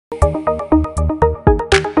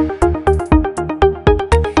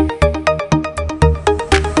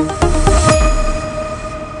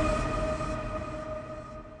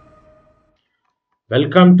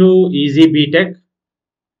Welcome to Easy BTech,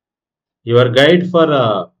 your guide for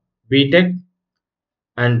BTech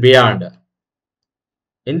and beyond.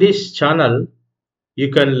 In this channel, you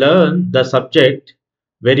can learn the subject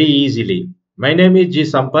very easily. My name is G.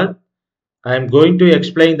 Sampath. I am going to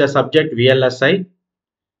explain the subject VLSI.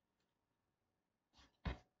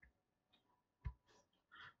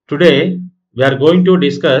 Today, we are going to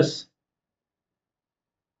discuss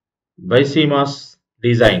Bicmos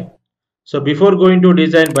design. So, before going to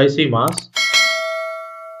design Bicmos,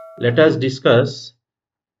 let us discuss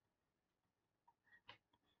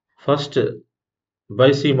first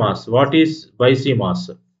Bicmos. What is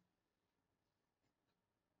Bicmos?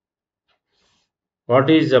 What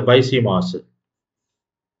is Bicmos?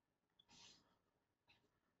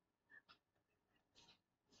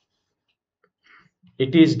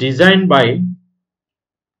 It is designed by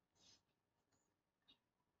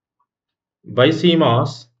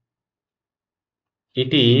Bicmos.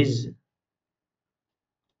 It is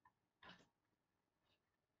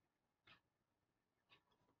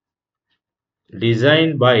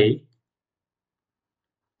designed by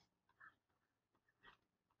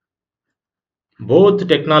both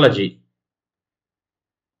technology,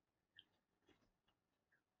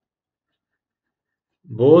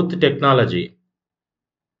 both technology.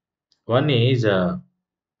 One is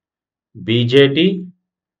BJT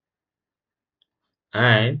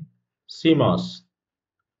and CMOS.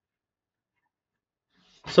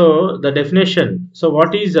 So the definition. So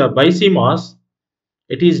what is BiCMOS?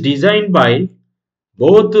 It is designed by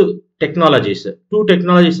both technologies. Two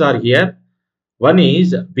technologies are here. One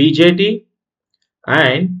is BJT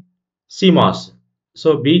and CMOS.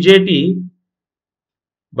 So BJT,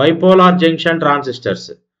 bipolar junction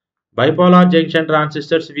transistors. Bipolar junction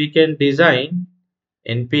transistors we can design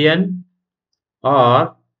NPN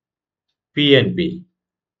or PNP.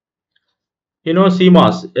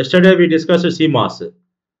 CMOS. Yesterday we discussed CMOS.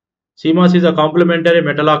 CMOS is a complementary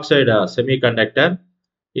metal oxide semiconductor.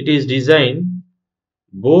 It is designed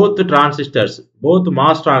both transistors, both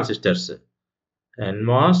MOS transistors,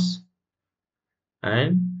 NMOS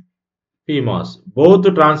and PMOS.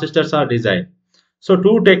 Both transistors are designed. So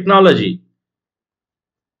two technology.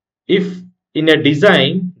 If in a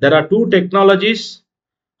design there are two technologies,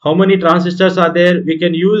 how many transistors are there? We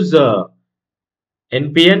can use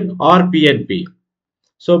NPN or PNP.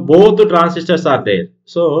 So both transistors are there.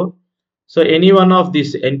 So any one of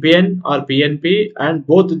these NPN or PNP and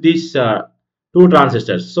both these two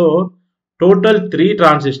transistors. So total three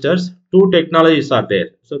transistors, two technologies are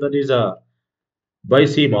there. So that is a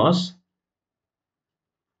BiCMOS.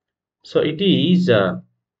 So it is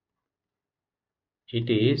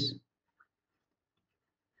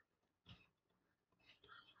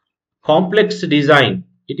complex design.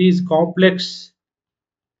 It is complex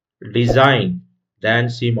design than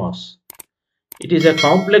CMOS. It is a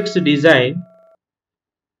complex design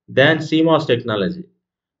than CMOS technology,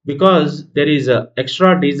 because there is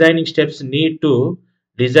extra designing steps need to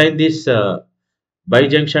design this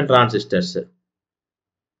bijunction transistors.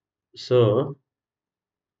 So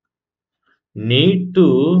need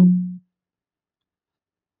to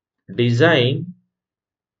design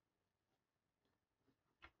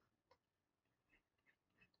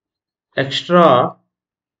extra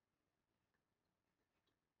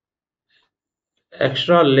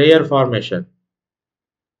layer formation.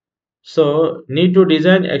 So need to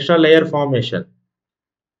design extra layer formation,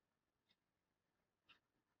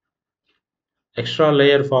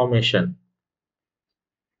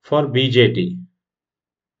 for BJT,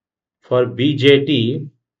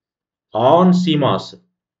 on CMOS.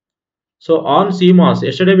 So on CMOS,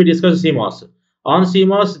 yesterday we discussed CMOS. On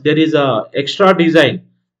CMOS, there is a extra design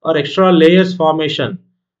or extra layers formation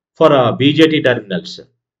for BJT terminals.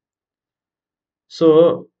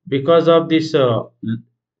 So because of this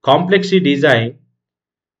complexity design,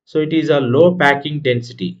 so it is a low packing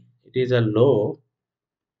density. It is a low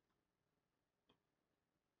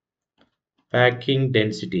packing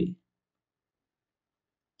density.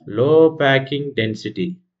 Low packing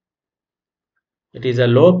density. It is a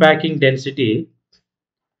low packing density,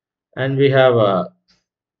 and we have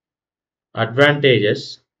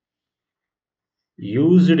advantages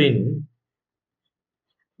used in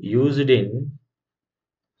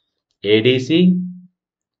ADC,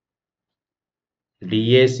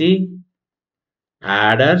 DAC,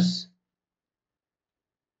 adders,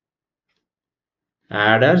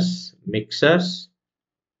 mixers,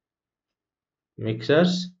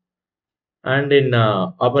 and in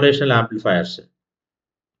operational amplifiers.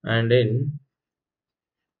 And in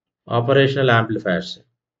operational amplifiers.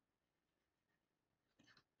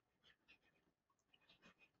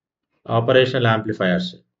 operational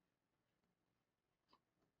amplifiers.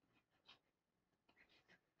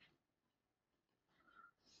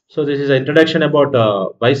 So this is an introduction about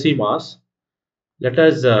BiCMOS. Let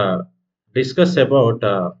us discuss about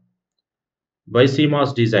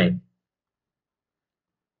BiCMOS design.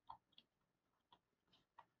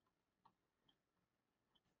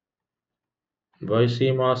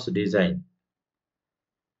 BiCMOS design.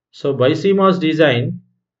 So BiCMOS design,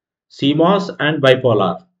 CMOS and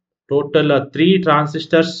bipolar. Total 3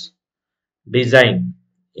 transistors design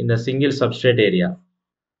in a single substrate area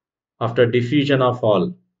after diffusion of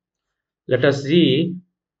all. Let us see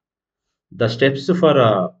the steps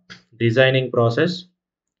for designing process.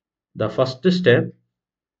 The first step,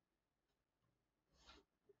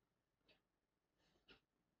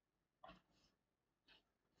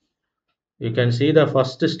 you can see the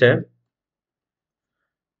first step.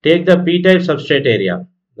 Take the p-type substrate area.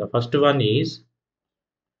 The first one is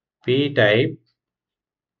p-type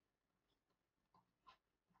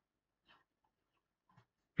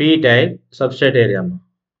substrate area.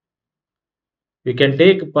 We can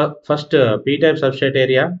take first p-type substrate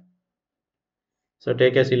area. So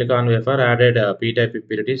take a silicon wafer, added p-type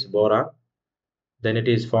impurities, boron. Then it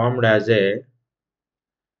is formed as a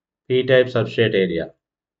p-type substrate area.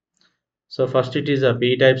 So first it is a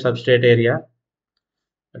p-type substrate area.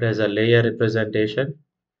 It has a layer representation.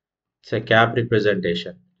 It's a cap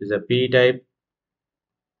representation. It is a p-type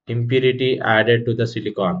impurity added to the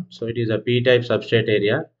silicon. So it is a p-type substrate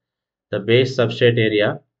area, the base substrate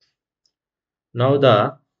area. Now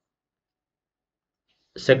the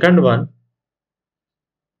second one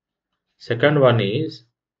is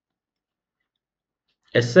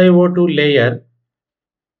SiO2 layer,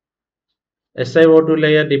 SiO2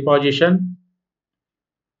 layer deposition,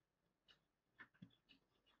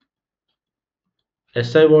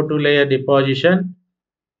 SiO2 layer deposition,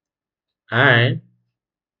 and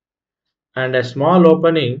a small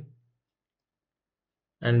opening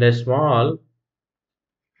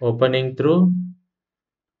through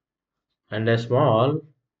and a small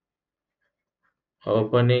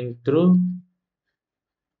opening through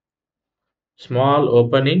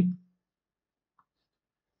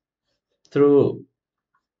through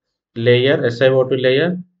layer SiO2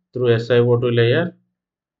 layer through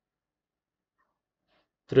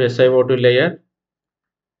SiO2 layer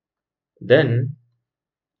then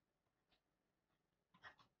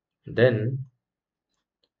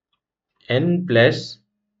N plus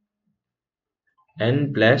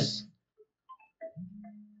N plus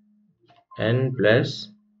N plus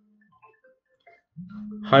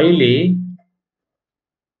highly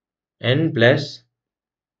N plus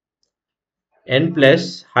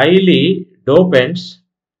highly dopants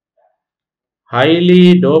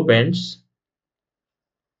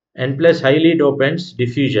N plus highly dopants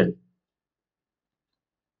diffusion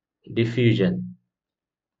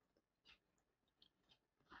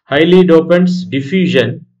highly dopants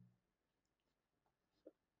diffusion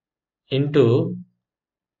into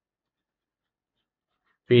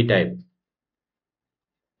p-type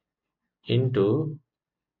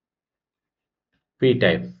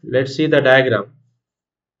Let's see the diagram.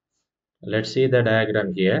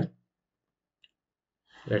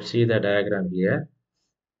 Here.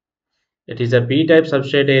 It is a p-type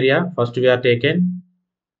substrate area. First we are taken.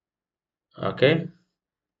 Okay.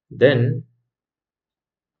 Then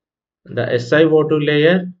the SiO2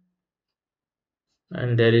 layer,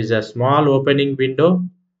 and there is a small opening window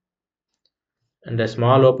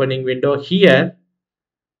here.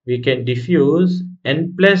 We can diffuse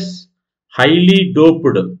N plus highly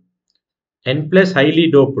doped.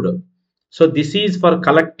 So this is for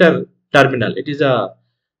collector terminal. It is a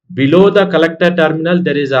below the collector terminal.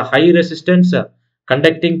 There is a high resistance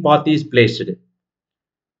conducting path is placed.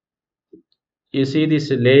 You see these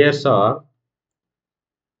layers are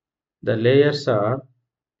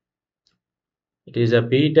it is a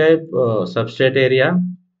p-type substrate area,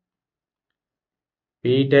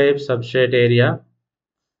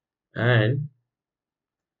 and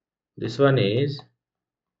this one is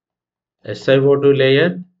SiO2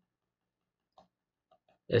 layer,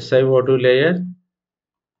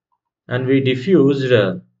 and we diffused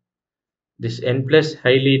this N plus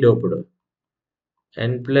highly doped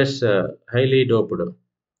N plus highly doped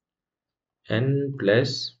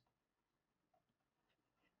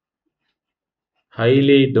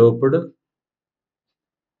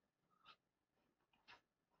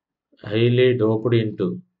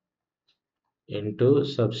into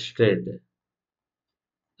substrate.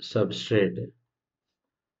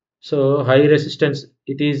 So high resistance,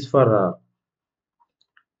 it is for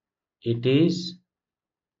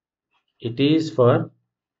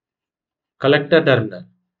collector terminal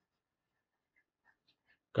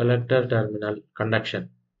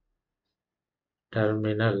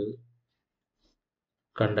terminal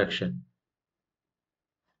conduction.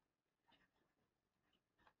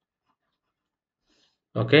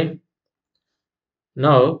 Okay,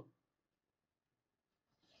 now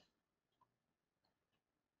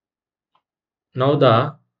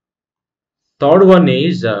the third one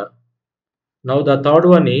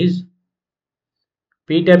is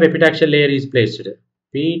p-type epitaxial layer is placed.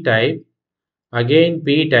 P-type, again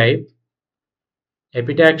p-type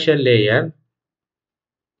epitaxial layer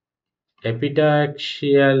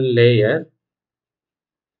epitaxial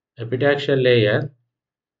layer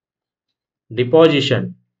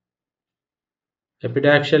deposition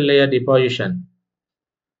epitaxial layer deposition.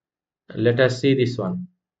 Let us see this one.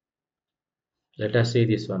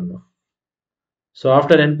 Now. So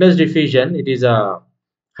after n plus diffusion, it is a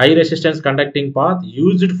high resistance conducting path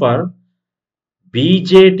used for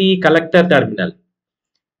BJT collector terminal.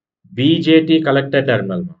 BJT collector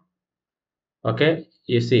terminal. Okay,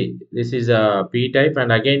 you see this is a p-type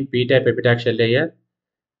and again p-type epitaxial layer.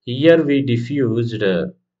 Here we diffused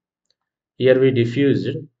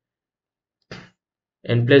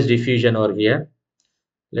n plus diffusion over here.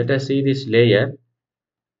 Let us see this layer.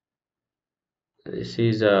 This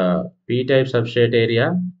is a p-type substrate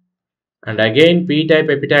area and again p-type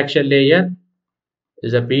epitaxial layer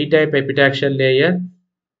is a p-type epitaxial layer.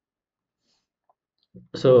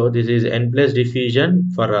 So this is n plus diffusion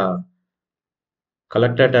for a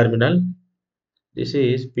collector terminal. This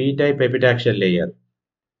is p-type epitaxial layer.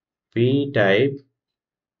 P-type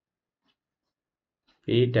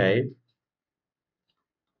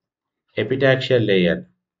epitaxial layer.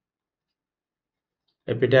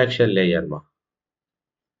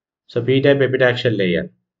 So p-type epitaxial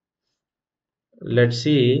layer. Let's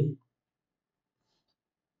see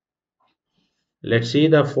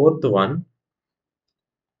the fourth one.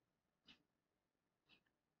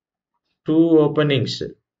 Two openings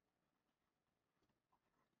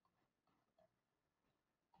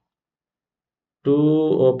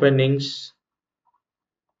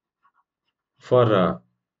for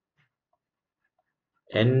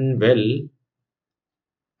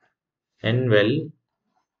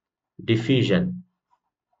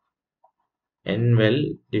n-well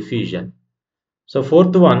diffusion. So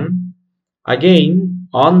fourth one, again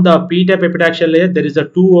on the p-type epitaxial layer there is a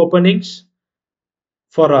two openings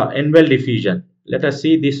for n-well diffusion. Let us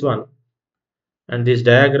see this one and this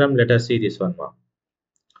diagram. Let us see this one now.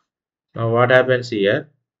 Now what happens here?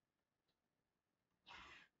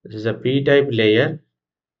 This is a p-type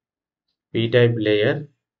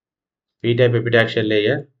epitaxial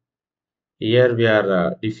layer. Here we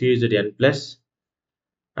are diffused n plus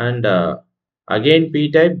and again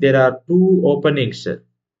p-type there are two openings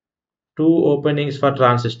for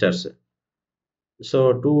transistors.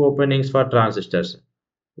 So two openings for transistors.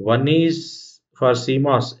 One is for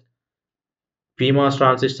CMOS PMOS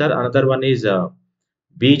transistor, another one is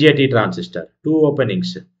BJT transistor. Two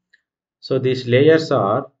openings. So these layers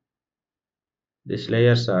are this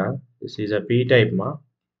is a p-type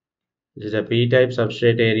this is a p-type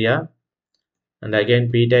substrate area and again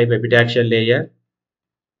p-type epitaxial layer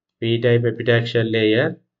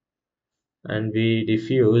and we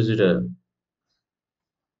diffused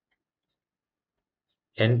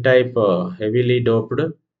n-type heavily doped.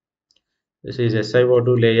 This is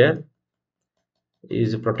SiO2 layer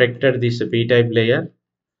is protected this p-type layer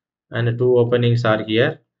and two openings are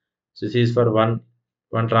here. So this is for one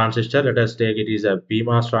transistor. Let us take it is a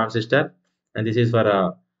PMOS transistor and this is for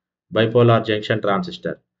a bipolar junction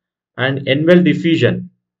transistor and n-well diffusion.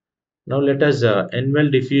 Now let us n-well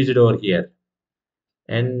diffused over here.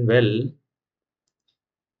 N-well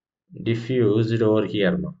diffused over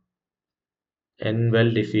here.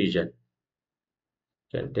 N-well diffusion.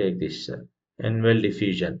 Can take this n-well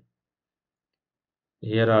diffusion.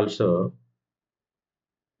 Here also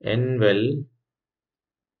n-well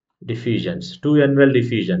diffusions. Two n-well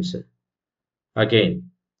diffusions again.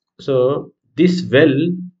 So this well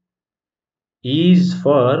is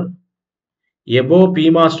for above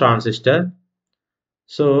PMOS transistor.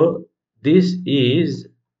 So this is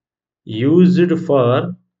used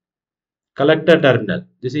for collector terminal.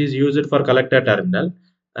 This is used for collector terminal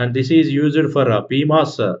and this is used for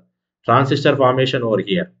PMOS transistor formation over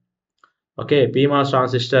here. Okay, PMOS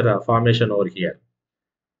transistor formation over here.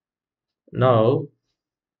 Now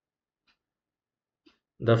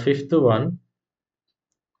the fifth one,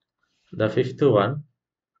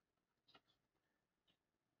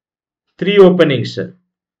 three openings.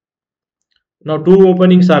 Now two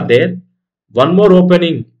openings are there. One more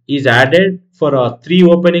opening is added for 3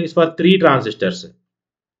 openings for 3 transistors.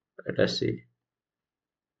 Let us see.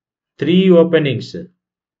 3 openings.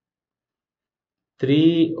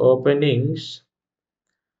 3 openings.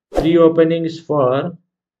 3 openings for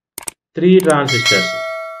 3 transistors.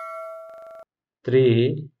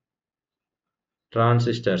 3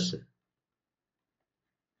 transistors.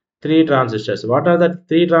 3 transistors. What are the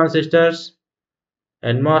 3 transistors?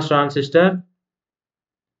 NMOS transistor,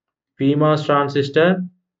 PMOS transistor,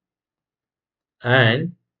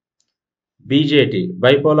 and BJT,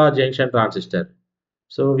 bipolar junction transistor.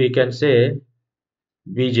 So we can say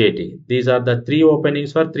BJT. These are the 3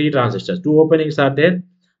 openings for 3 transistors. 2 openings are there.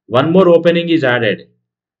 One more opening is added.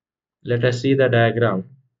 Let us see the diagram.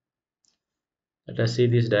 Let us see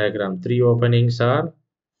this diagram. 3 openings are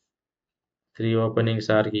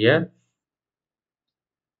here.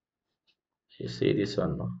 You see this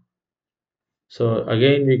one now. So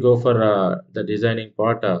again we go for the designing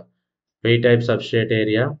part. P-type substrate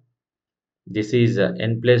area. This is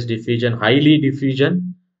N plus diffusion, highly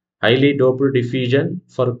doped diffusion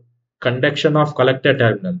for conduction of collector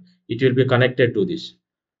terminal. It will be connected to this.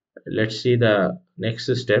 Let's see the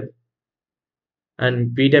next step.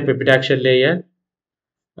 And P-type epitaxial layer,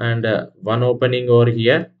 and one opening over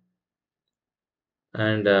here,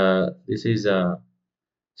 and this is a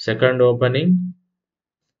second opening,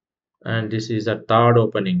 and this is a third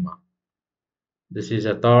opening. This is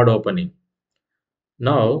a third opening.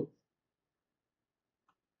 Now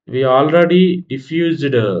we already diffused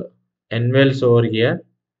N wells over here.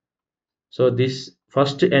 So this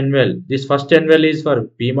first N well is for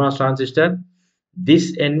PMOS transistor.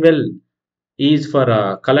 This N well is for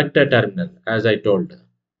a collector terminal, as I told.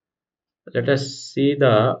 Let us see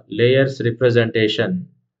the layers representation.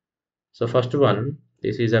 So first one,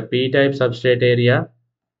 this is a P-type substrate area,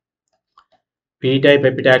 P-type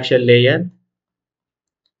epitaxial layer.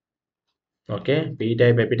 Okay,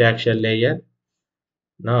 P-type epitaxial layer.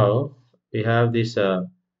 Now we have this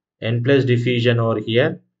N plus diffusion over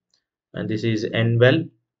here, and this is N well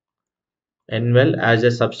as a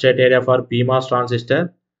substrate area for PMOS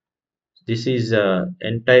transistor. This is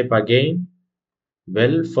N type again,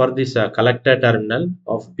 well, for this collector terminal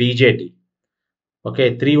of BJT.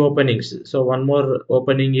 Okay, 3 openings. So one more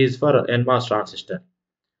opening is for NMOS transistor.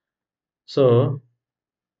 So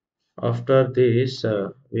after this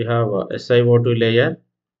we have a SiO2 layer.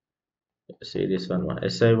 See this one,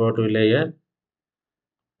 SiO2 layer,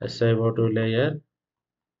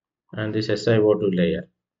 and this SiO2 layer.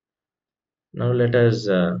 Now let us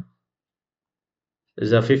this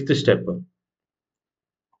is the 5th step.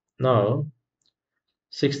 Now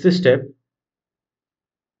 6th step,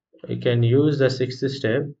 we can use the 6th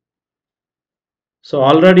step. So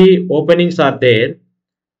already openings are there.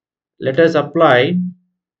 Let us apply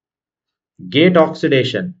gate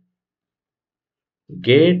oxidation.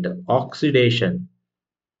 Gate oxidation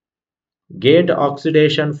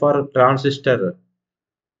for transistor,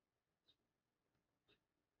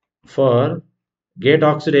 for gate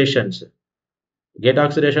oxidation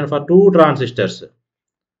for two transistors,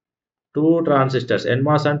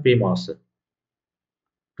 NMOS and PMOS.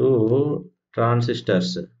 Two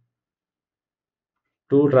transistors.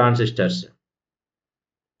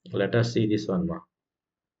 Let us see this one now.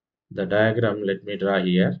 The diagram, let me draw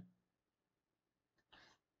here.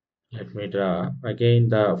 Let me draw again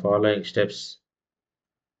the following steps,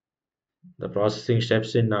 the processing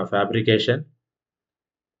steps in fabrication.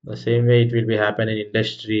 The same way it will be happen in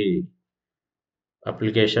industry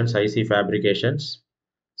applications, IC fabrications,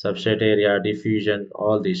 substrate area, diffusion,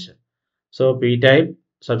 all this. So P-type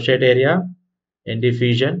substrate area, N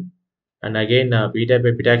diffusion, and again P-type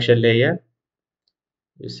epitaxial layer.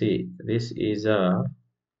 You see, this is a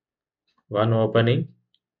one opening,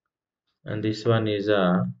 and this one is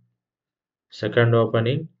a second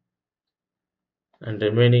opening, and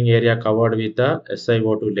remaining area covered with the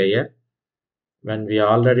SiO2 layer. When we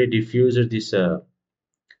already diffused this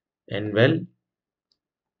N well,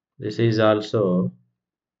 this is also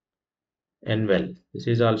N well.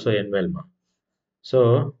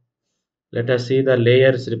 So let us see the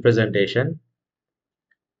layers representation.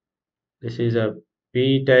 This is a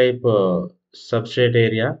P-type substrate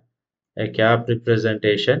area, a cap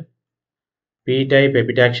representation. P-type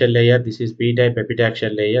epitaxial layer. This is P-type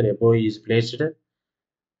epitaxial layer. Above is placed,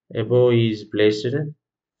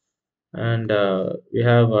 and we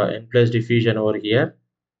have N plus diffusion over here.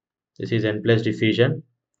 This is N plus diffusion.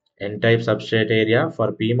 N-type substrate area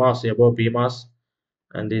for PMOS, above PMOS,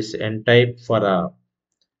 and this N-type for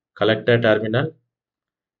collector terminal.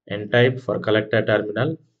 N-type for collector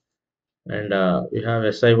terminal, and we have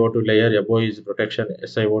SiO2 layer. Above is protection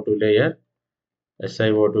SiO2 layer,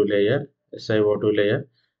 SiO2 layer, SiO2 layer.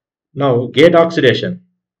 Now gate oxidation.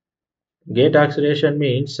 Gate oxidation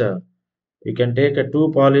means you can take a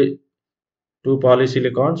two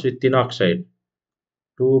polysilicons with thin oxide.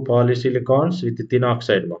 Two polysilicons with thin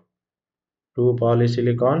oxide. Two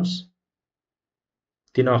polysilicons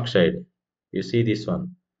thin oxide. You see this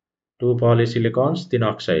one. Two polysilicons thin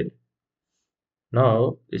oxide.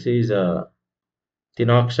 Now this is a thin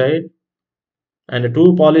oxide and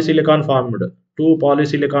two polysilicon formed. Two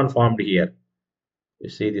polysilicon formed here. You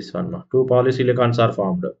see this one. Two polysilicons are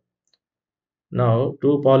formed. Now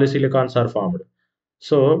two polysilicons are formed.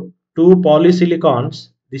 So two polysilicons.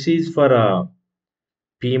 This is for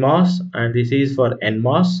PMOS and this is for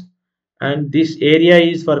NMOS, and this area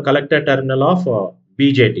is for collector terminal of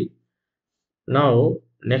BJT. Now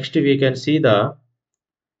next we can see the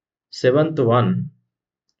seventh one.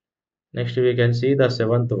 Next we can see the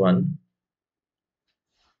seventh one.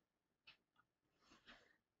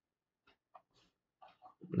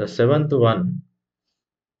 The seventh one.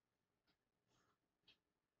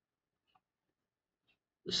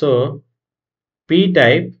 So P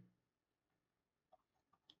type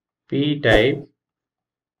base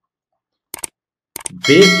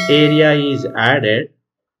area is added.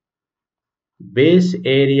 Base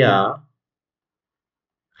area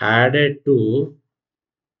added to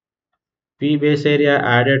P base area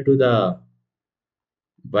added to the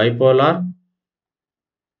bipolar.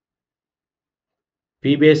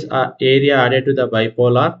 P base area added to the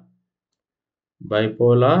bipolar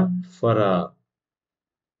for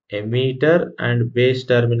emitter and base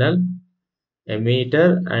terminal,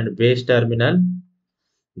 emitter and base terminal.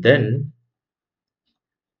 Then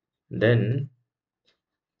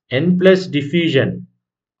N plus diffusion,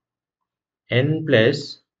 N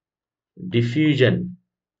plus diffusion,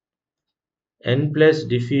 N plus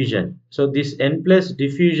diffusion. So this N plus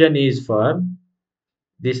diffusion is for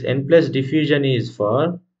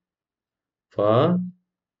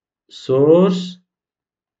source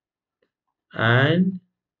and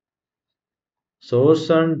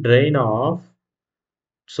drain of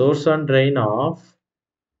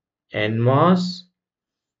NMOS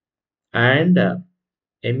and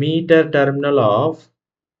emitter terminal of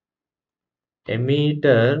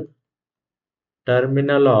emitter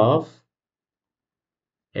terminal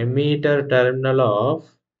of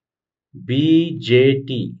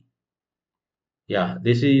BJT. Yeah,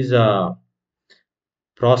 this is a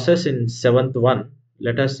process in seventh one.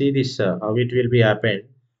 Let us see this how it will be happen,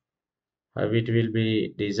 how it will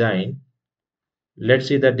be designed. Let's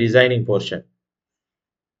see the designing portion.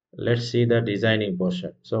 Let's see the designing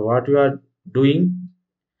portion. So what you are doing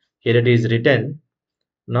here, it is written.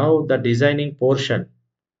 Now the designing portion.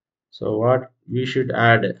 So what we should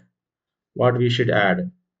add?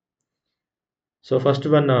 So first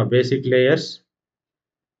one, basic layers.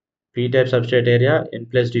 P-type substrate area, N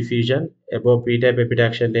plus diffusion above P-type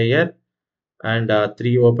epitaxial layer, and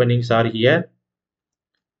three openings are here.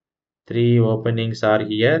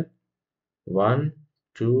 One,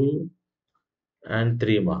 two, and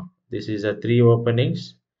three more. This is a three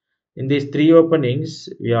openings. In these three openings,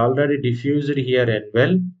 we already diffused here N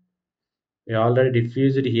well.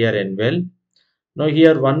 Now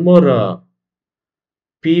here one more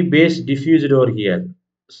P base diffused over here.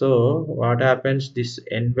 So what happens? This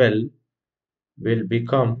N well will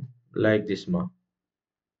become like this ma.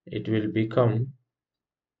 It will become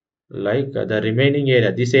like the remaining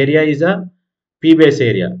area. This area is a P base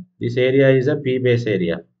area.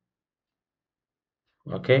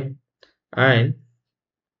 Okay, and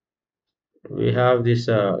we have this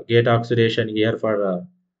gate oxidation here for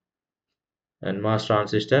NMOS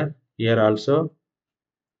transistor. Here also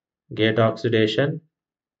gate oxidation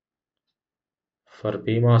for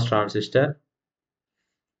PMOS transistor.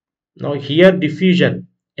 Now here diffusion,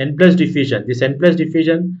 N plus diffusion. This N plus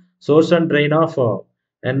diffusion source and drain of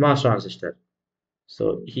NMOS transistor.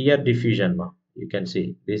 So here diffusion, you can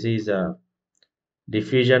see this is a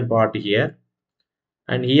diffusion part here,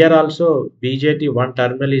 and here also BJT one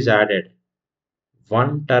terminal is added.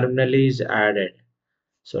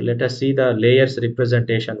 So let us see the layers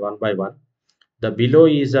representation one by one. The below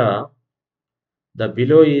is a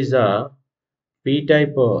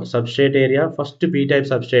P-type substrate area. First P-type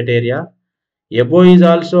substrate area. Above is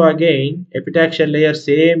also again epitaxial layer,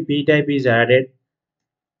 same P-type is added.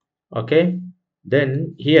 Okay.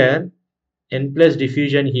 Then here N plus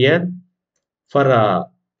diffusion here for a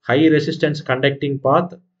high resistance conducting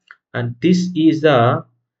path, and this is the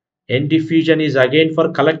N diffusion is again for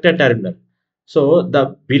collector terminal. So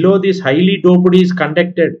the below this highly doped is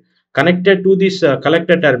connected to this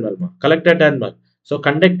collector terminal. So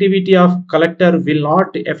conductivity of collector will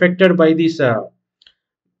not affected by this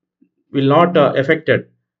will not affected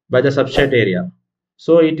by the substrate area.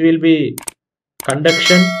 So it will be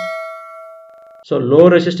conduction. So low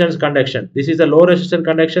resistance conduction. This is a low resistance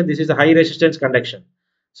conduction. This is a high resistance conduction.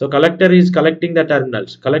 So collector is collecting the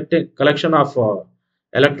terminals, collection of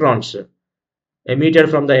electrons emitted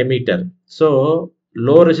from the emitter. So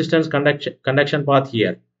low resistance conduction path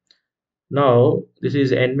here. Now this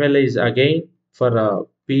is NML is again for a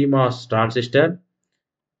PMOS transistor.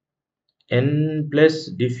 N plus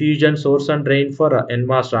diffusion source and drain for a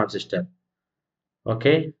NMOS transistor.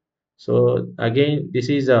 Okay. So again this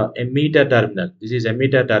is a emitter terminal. This is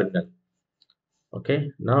emitter terminal.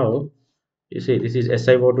 Okay. Now you see this is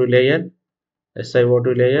SiO2 layer,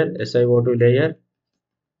 SiO2 layer, SiO2 layer.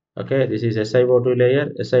 Okay. This is SiO2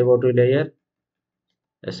 layer, SiO2 layer,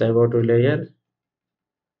 SiO2 layer.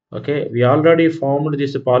 Okay. We already formed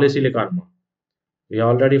this polysilicon. We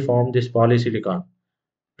already formed this polysilicon.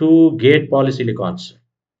 Two gate polysilicons.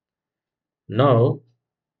 Now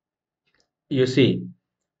you see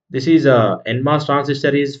this is a NMOS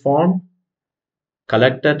transistor is formed,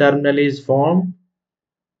 collector terminal is formed,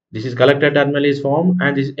 this is collector terminal is formed,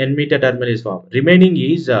 and this emitter terminal is formed. Remaining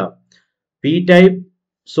is p-type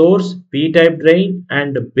source, p-type drain,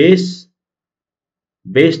 and base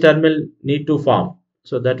terminal need to form.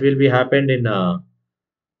 So that will be happened in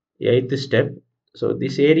eighth step. So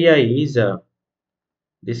this area is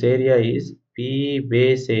p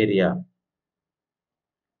base area,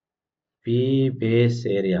 p base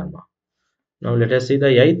area. Now let us see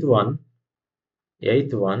the eighth one.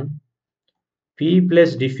 P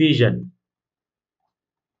plus diffusion,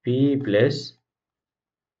 P plus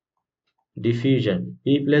diffusion,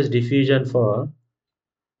 P plus diffusion for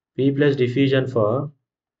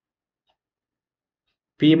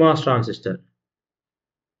PMOS transistor,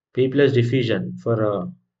 P plus diffusion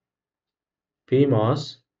for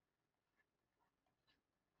PMOS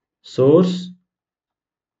source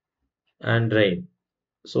and drain,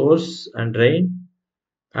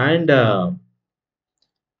 and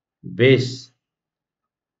base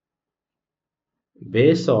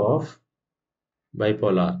of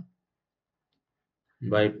bipolar.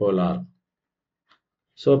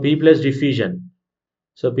 So P plus diffusion.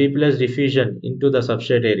 So P plus diffusion into the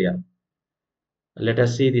substrate area. Let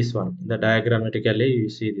us see this one. The diagrammatically you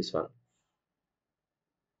see this one.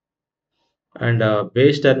 And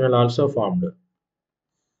base terminal also formed.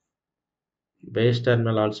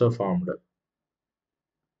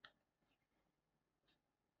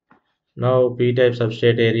 Now p-type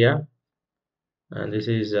substrate area, and this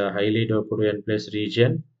is a highly doped N plus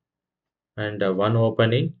region, and one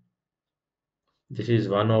opening. This is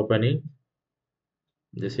one opening.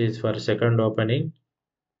 This is for second opening,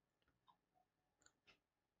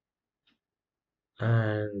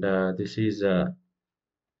 and this is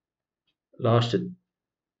last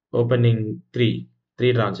opening three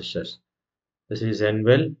transistors. This is N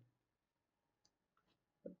well.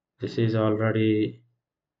 This is already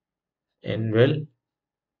N well.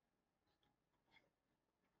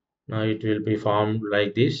 Now it will be formed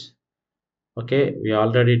like this. Okay, we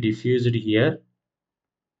already diffused here,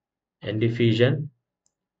 N diffusion,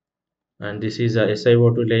 and this is a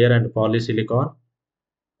SiO2 layer and polysilicon.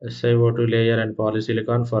 SiO2 layer and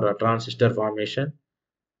polysilicon for a transistor formation.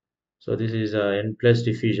 So this is a N plus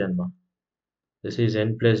diffusion. This is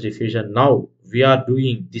N plus diffusion. Now we are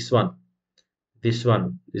doing this one. This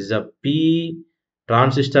is a P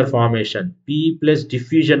transistor formation. P plus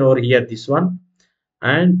diffusion over here. This one,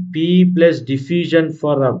 and P plus diffusion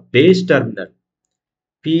for a base terminal.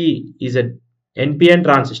 P is a NPN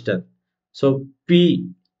transistor. So P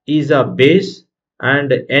is a base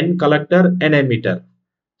and N collector, N emitter.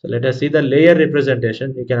 So let us see the layer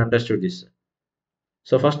representation. You can understand this.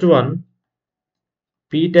 So first one,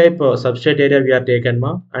 p-type substrate area we are taken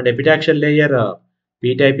and epitaxial layer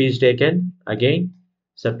p-type is taken again.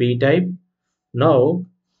 So p-type. Now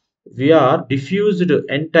we are diffused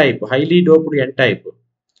n-type, highly doped n-type.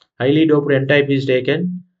 Highly doped n-type is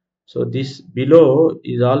taken. So this below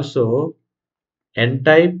is also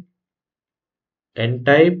n-type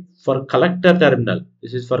for collector terminal.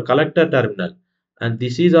 This is for collector terminal, and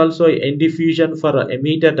this is also n diffusion for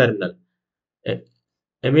emitter terminal.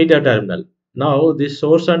 Now this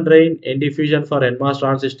source and drain n diffusion for NMOS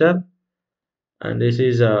transistor, and this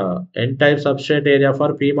is n-type substrate area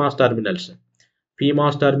for PMOS terminals.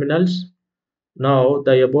 Now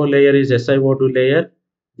the above layer is SiO2 layer.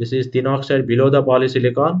 This is thin oxide below the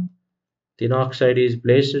polysilicon. Thin oxide is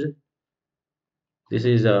placed. This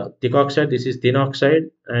is thick oxide. This is thin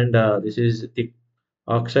oxide, and this is thick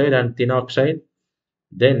oxide and thin oxide.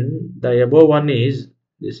 Then the above one is,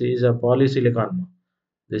 this is a polysilicon.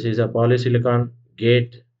 This is a polysilicon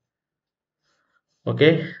gate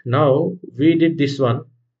Okay, now we did this one.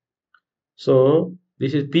 So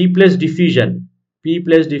this is P plus diffusion. P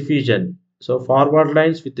plus diffusion. So forward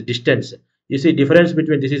lines with the distance. You see difference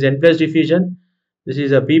between this is N plus diffusion. This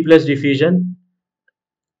is a P plus diffusion.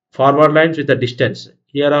 Forward lines with the distance.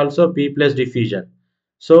 Here also P plus diffusion.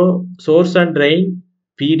 So source and drain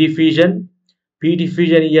P diffusion. P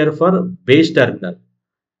diffusion here for base terminal.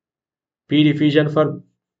 P diffusion for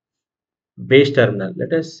base terminal.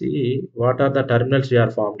 Let us see what are the terminals we are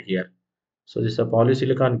formed here. So this is a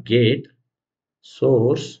polysilicon gate,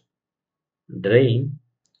 source, drain.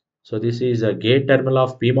 So this is a gate terminal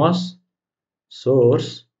of Bicmos,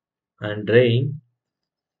 source and drain.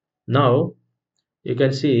 Now you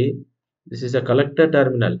can see this is a collector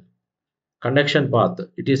terminal, conduction path.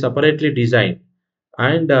 It is separately designed,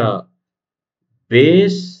 and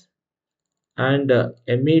base and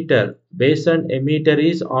emitter. Base and emitter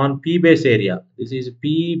is on P base area. This is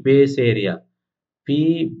P base area.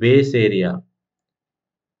 P base area.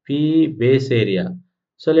 P base area.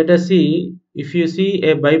 So let us see, if you see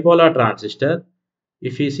a bipolar transistor,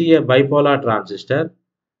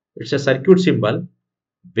 it's a circuit symbol,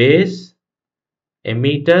 base,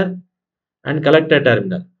 emitter and collector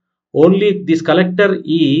terminal. Only this collector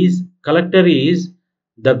is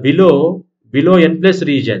the below n plus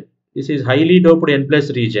region. This is highly doped n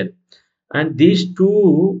plus region, and these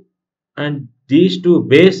two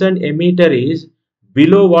base and emitter is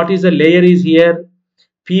below. What is the layer is here?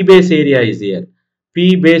 P base area is here.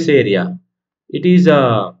 P base area. It is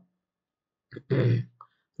a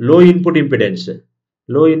low input impedance.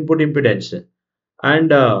 Low input impedance,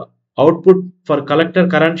 and output for collector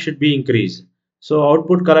current should be increased. So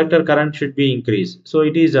output collector current should be increased. So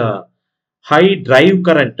it is a high drive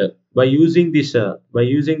current by using this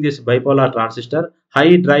bipolar transistor.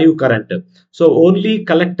 High drive current. So the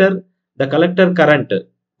collector current,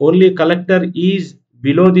 only collector is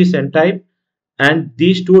below this n type, and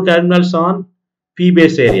these two terminals on P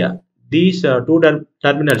base area. These two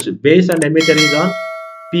terminals, base and emitter, is on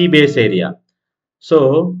P base area.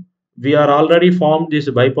 So we are already formed this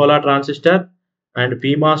bipolar transistor and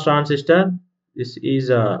PMOS transistor. This is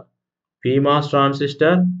a PMOS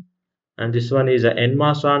transistor, and this one is a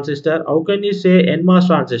NMOS transistor. How can you say NMOS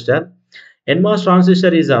transistor? NMOS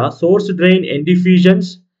transistor is a source drain N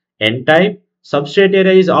diffusions, N type, substrate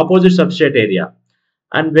area is opposite substrate area.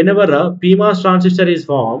 And whenever a PMOS transistor is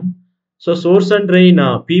formed, so source and drain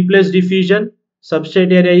P plus diffusion,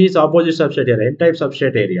 substrate area is opposite substrate area, N type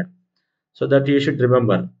substrate area. So that you should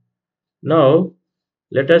remember. Now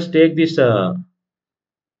let us take this the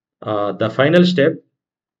final step,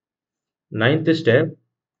 ninth step,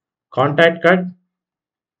 contact cut.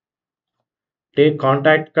 Take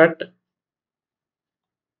contact cut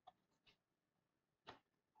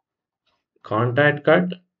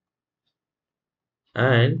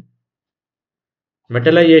and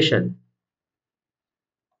metallization.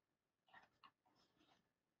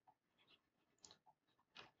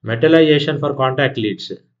 Metallization for contact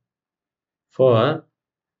leads. For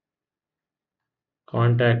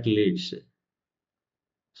contact leads.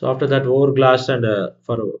 So after that, over glass and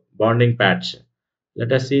for bonding pads.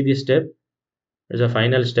 Let us see this step. This is a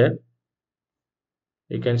final step.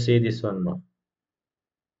 You can see this one more.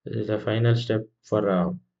 This is the final step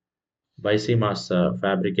for Bicmos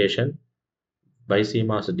fabrication,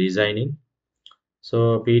 Bicmos designing.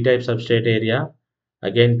 So P-type substrate area,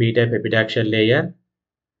 again P-type epitaxial layer.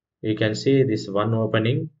 You can see this one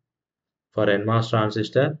opening for NMOS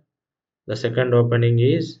transistor. The second opening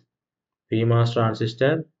is PMOS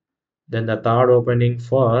transistor. Then the third opening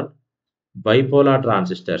for bipolar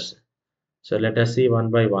transistors. So let us see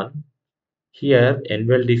one by one. Here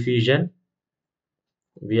N-well diffusion.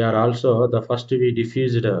 We are also the first we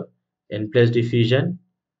diffused N plus diffusion,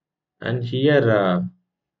 and here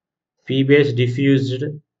P base diffused.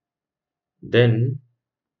 Then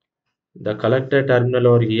the collector terminal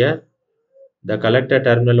over here, the collector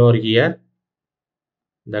terminal over here,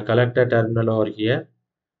 the collector terminal over here.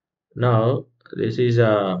 Now this is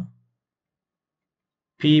a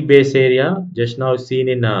P base area just now seen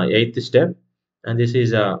in 8th step, and this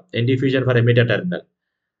is N diffusion for emitter terminal.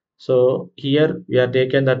 So here we are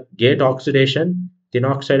taken that gate oxidation, thin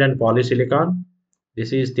oxide and polysilicon.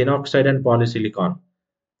 This is thin oxide and polysilicon.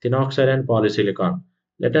 Thin oxide and polysilicon.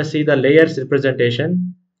 Let us see the layers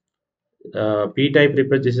representation. P-type,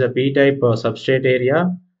 this is a P-type substrate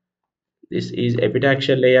area. This is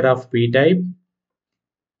epitaxial layer of P-type.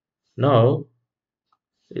 Now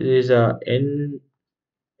it is a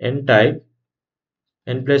N-type,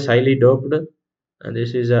 N plus highly doped, and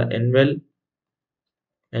this is a N-well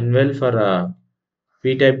for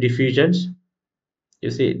P-type diffusions.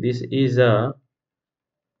 You see this is a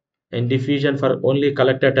N diffusion for only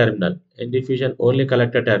collector terminal, N diffusion only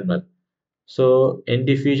collector terminal. So N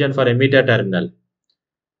diffusion for emitter terminal,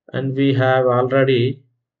 and we have already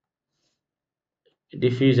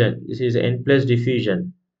diffusion. This is N plus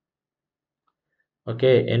diffusion.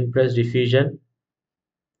 Okay, N plus diffusion.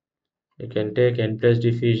 You can take N plus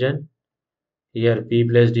diffusion. Here P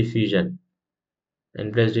plus diffusion.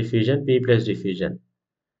 N plus diffusion, P plus diffusion.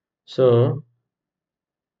 So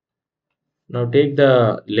now take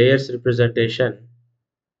the layers representation.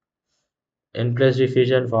 N plus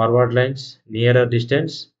diffusion forward lines nearer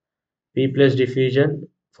distance, P plus diffusion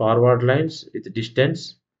forward lines with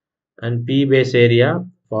distance, and P base area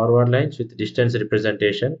forward lines with distance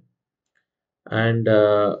representation. And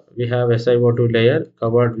we have SiO2 layer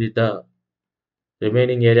covered with the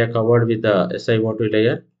remaining area covered with the SiO2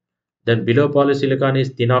 layer. Then below polysilicon is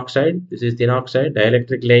thin oxide. This is thin oxide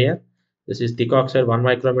dielectric layer. This is thick oxide 1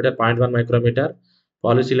 micrometer, 0.1 micrometer.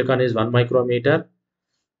 Polysilicon is 1 micrometer.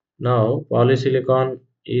 Now polysilicon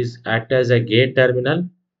is act as a gate terminal.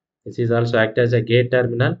 This is also act as a gate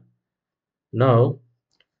terminal. Now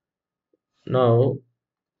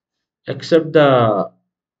except the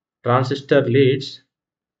transistor leads,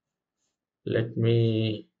 let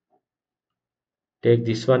me take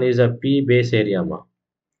this one is a P base area ma.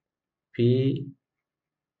 P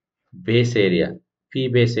base area. P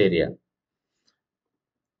base area.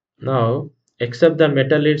 Now except the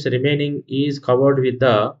metal leads remaining is covered with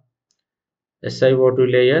the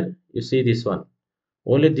SiO2 layer. You see this one.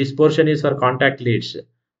 Only this portion is for contact leads.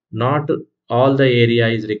 Not all the area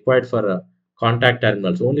is required for contact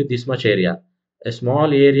terminals. Only this much area. A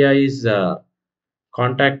small area is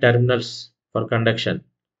contact terminals for conduction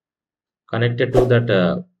connected to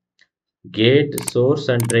that gate, source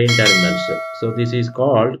and drain terminals. So this is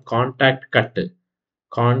called contact cut.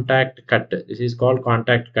 Contact cut. This is called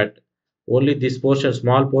contact cut. Only this portion,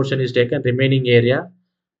 small portion is taken. Remaining area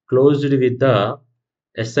closed with the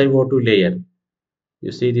SiO2 layer.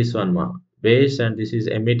 You see this one ma, base, and this is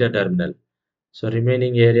emitter terminal. So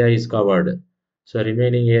remaining area is covered. So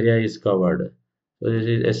remaining area is covered. So this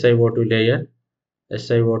is SiO2 layer,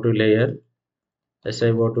 SiO2 layer,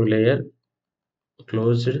 SiO2 layer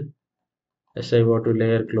closed, SiO2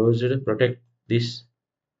 layer closed. Protect this,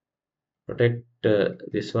 protect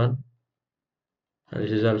this one. And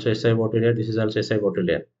this is also SiO2 layer. This is also SiO2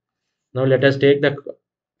 layer. Now let us take the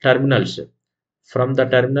terminals. From the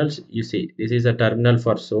terminals, you see this is a terminal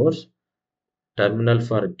for source, terminal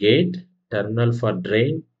for gate, terminal for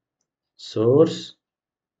drain, source,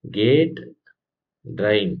 gate,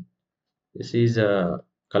 drain. This is a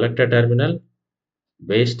collector terminal,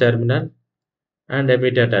 base terminal, and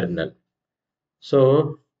emitter terminal.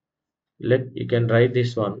 So let you can write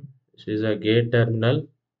this one. This is a gate terminal.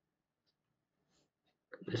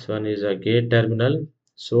 This one is a gate terminal,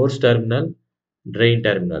 source terminal, drain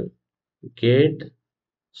terminal. Gate,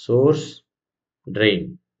 source,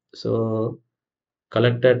 drain. So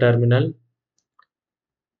collector terminal,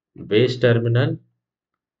 base terminal,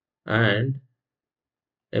 and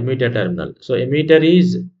emitter terminal. So emitter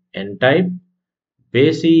is N type,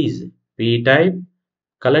 base is P type,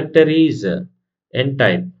 collector is N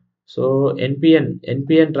type. So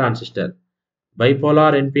NPN transistor,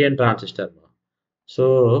 bipolar NPN transistor.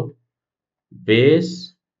 So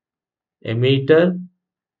base, emitter,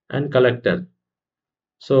 and collector.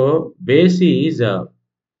 So base is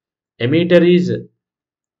emitter is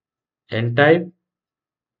N type,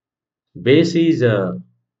 base is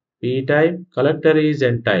P type, collector is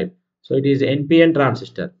N type. So it is NPN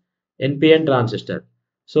transistor. NPN transistor.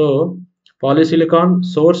 So polysilicon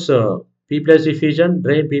source P plus diffusion,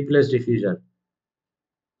 drain P plus diffusion.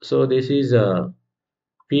 So this is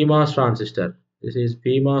PMOS transistor. This is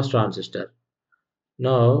PMOS transistor.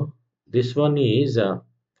 Now this one is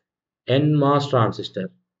NMOS transistor.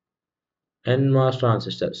 NMOS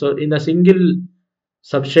transistor. So in a single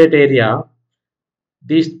substrate area,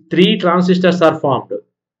 these three transistors are formed.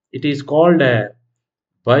 It is called a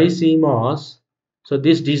Bicmos. So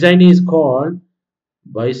this design is called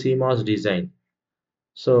Bicmos design.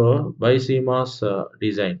 So Bicmos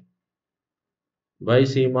design.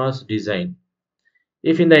 Bicmos design.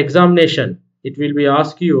 If in the examination it will be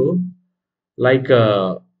ask you like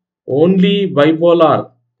only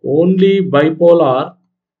bipolar, only bipolar,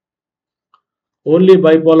 only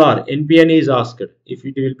bipolar NPN is asked. If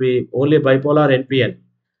it will be only bipolar NPN,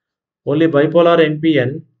 only bipolar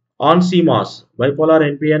NPN on CMOS, bipolar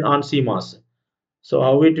NPN on CMOS. So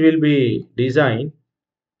how it will be designed?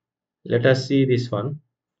 Let us see this one.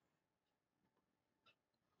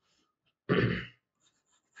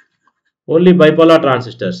 Only bipolar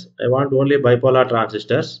transistors. I want only bipolar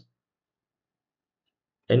transistors.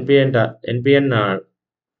 NPN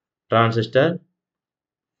transistor.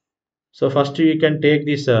 So first you can take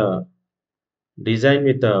this design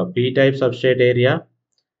with p-type substrate area.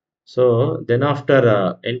 So then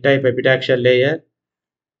after n-type epitaxial layer,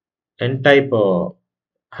 n-type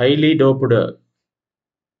highly doped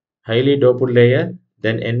layer,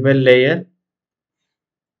 then n-well layer,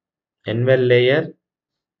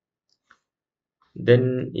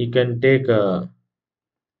 then you can take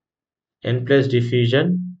n plus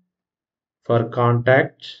diffusion for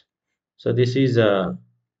contact. So this is a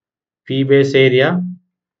p base area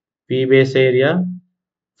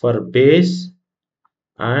for base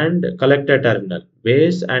and collector terminal,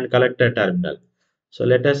 So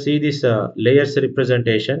let us see this layers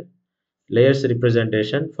representation.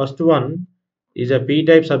 First one is a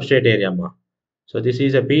p-type substrate area ma. So this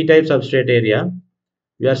is a p-type substrate area.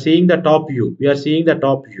 We are seeing the top view.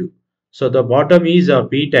 So the bottom is a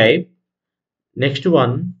p-type. Next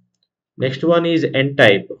one is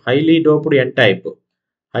n-type, highly doped n-type,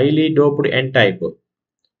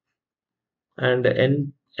 and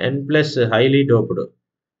n plus highly doped,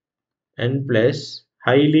 n plus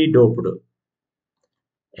highly doped,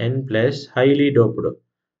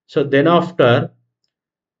 So then after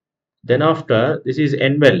this is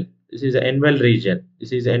n-well, region.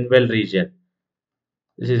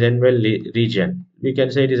 We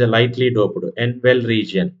can say it is a lightly doped n-well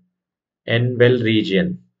region.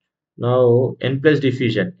 Now n plus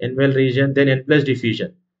diffusion, n-well region, then n plus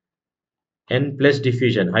diffusion,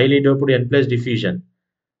 highly doped n plus diffusion,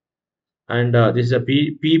 and this is a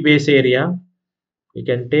p base area. We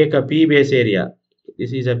can take a p base area.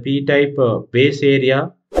 This is a p-type base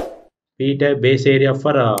area,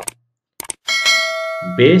 for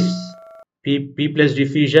base, p plus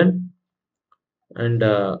diffusion, and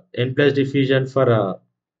n plus diffusion for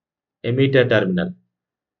emitter terminal.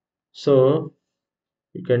 So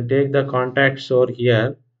you can take the contacts over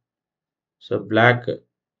here. So black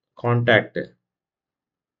contact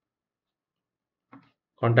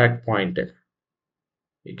point.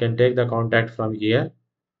 You can take the contact from here.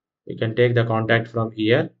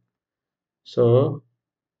 So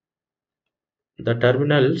the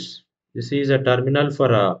terminals, this is a terminal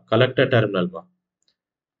for a collector terminal.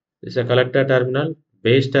 This is a collector terminal,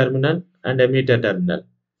 base terminal, and emitter terminal.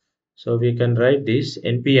 So we can write this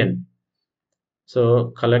NPN.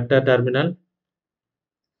 So collector terminal,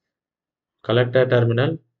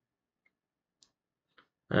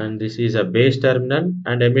 and this is a base terminal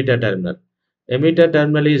and emitter terminal. Emitter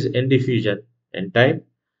terminal is N diffusion, N type.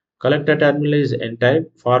 Collector terminal is N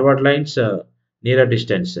type. Forward lines nearer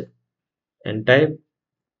distance, N type.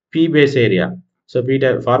 P base area. So P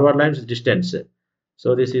type, forward lines distance.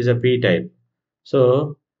 So this is a P type.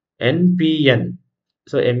 So NPN.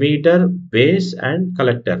 So emitter, base, and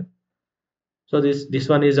collector. So this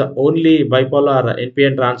one is a only bipolar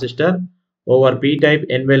NPN transistor over p-type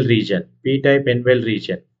n-well region.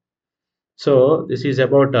 So this is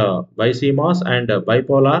about Bicmos and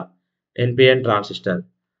bipolar NPN transistor.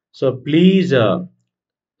 So please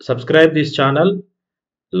subscribe this channel,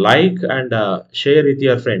 like, and share with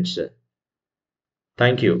your friends.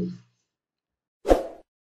 Thank you.